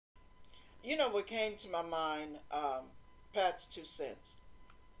You know what came to my mind, Pat's 2 cents,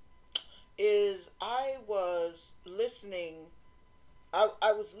 is I was listening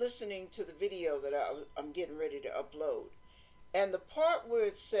to the video that I'm getting ready to upload. And the part where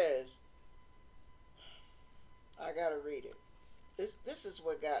it says, I gotta read it. This is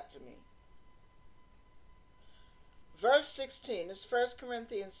what got to me. Verse 16, it's 1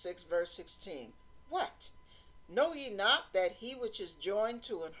 Corinthians 6, verse 16. What? Know ye not that he which is joined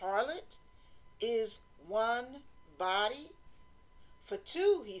to an harlot is one body? For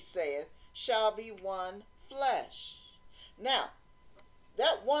two, he saith, shall be one flesh. Now,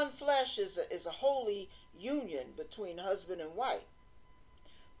 that one flesh is a holy union between husband and wife.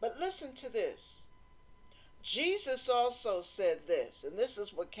 But listen to this. Jesus also said this, and this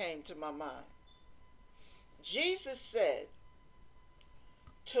is what came to my mind. Jesus said,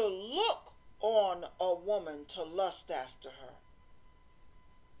 to look on a woman to lust after her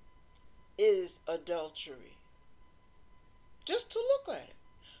is adultery. Just to look at it,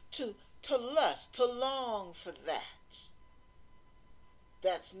 to lust, to long for that.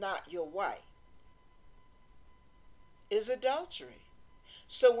 That's not your wife. Is adultery.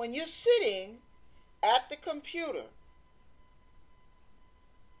 So when you're sitting at the computer,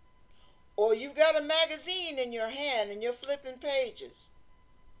 or you've got a magazine in your hand and you're flipping pages,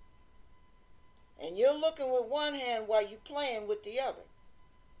 and you're looking with one hand while you're playing with the other,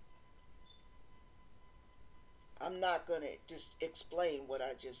 I'm not going to just explain what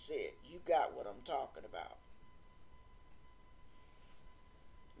I just said. You got what I'm talking about.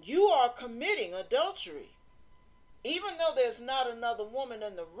 You are committing adultery. Even though there's not another woman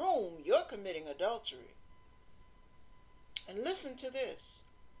in the room, you're committing adultery. And listen to this.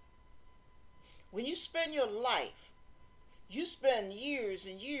 When you spend your life, you spend years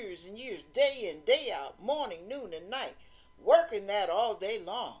and years and years, day in, day out, morning, noon, and night, working that all day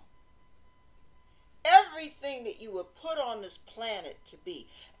long. Everything that you were put on this planet to be,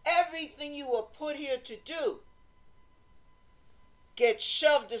 everything you were put here to do, gets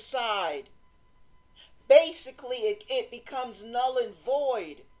shoved aside. Basically, it becomes null and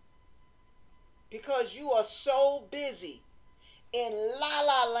void because you are so busy in la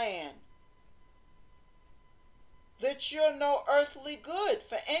la land that you're no earthly good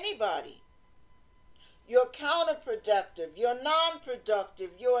for anybody. You're counterproductive, you're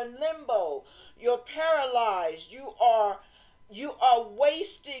non-productive, you're in limbo, you're paralyzed, you are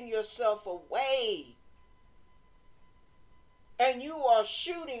wasting yourself away. And you are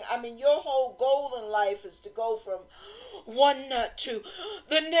shooting. I mean, your whole goal in life is to go from one nut to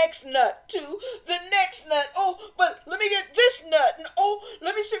the next nut to the next nut. Oh, but let me get this nut. And oh,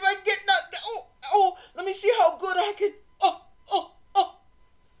 let me see if I can get nut. Oh, let me see how good I can. Oh.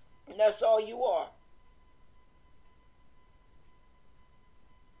 And that's all you are.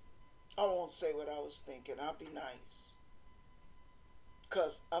 I won't say what I was thinking. I'll be nice.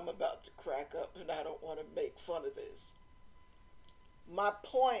 Because I'm about to crack up and I don't want to make fun of this. My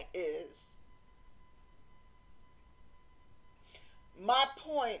point is,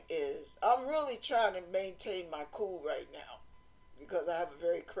 I'm really trying to maintain my cool right now because I have a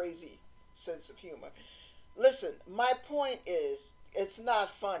very crazy sense of humor. Listen, my point is, it's not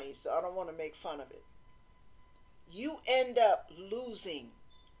funny, so I don't want to make fun of it. You end up losing.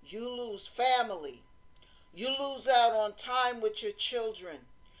 You lose family. You lose out on time with your children.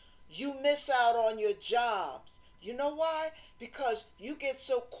 You miss out on your jobs. You know why? Because you get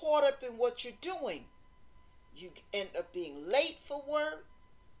so caught up in what you're doing. You end up being late for work.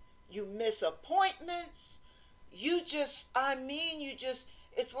 You miss appointments. It's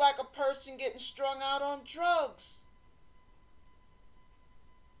like a person getting strung out on drugs.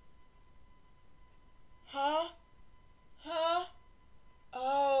 Huh?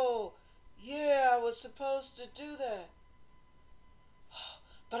 Oh, yeah, I was supposed to do that.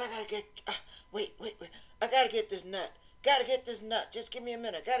 But I gotta get, wait. I gotta get this nut. Gotta get this nut. Just give me a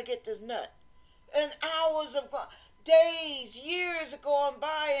minute. Gotta get this nut. And hours have gone, days, years have gone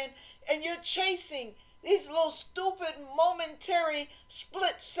by, and you're chasing these little stupid momentary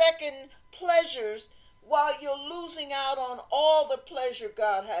split-second pleasures while you're losing out on all the pleasure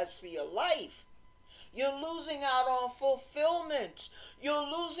God has for your life. You're losing out on fulfillment. You're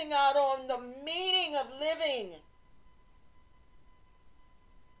losing out on the meaning of living.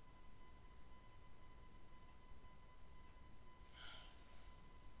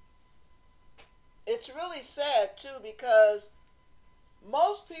 It's really sad too because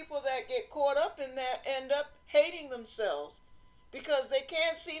most people that get caught up in that end up hating themselves because they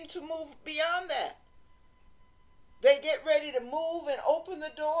can't seem to move beyond that. They get ready to move and open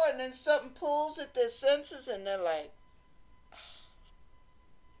the door and then something pulls at their senses and they're like,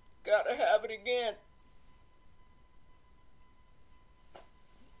 gotta have it again.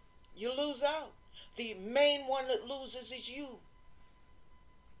 You lose out. The main one that loses is you.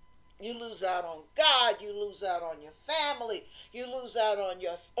 You lose out on God. You lose out on your family. You lose out on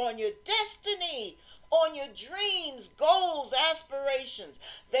your destiny, on your dreams, goals, aspirations.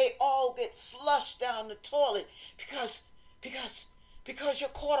 They all get flushed down the toilet because you're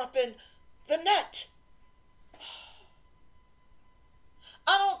caught up in the net.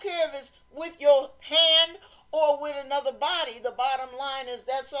 I don't care if it's with your hand or with another body. The bottom line is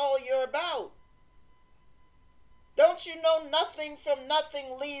that's all you're about. Don't you know nothing from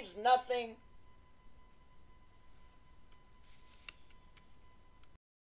nothing leaves nothing?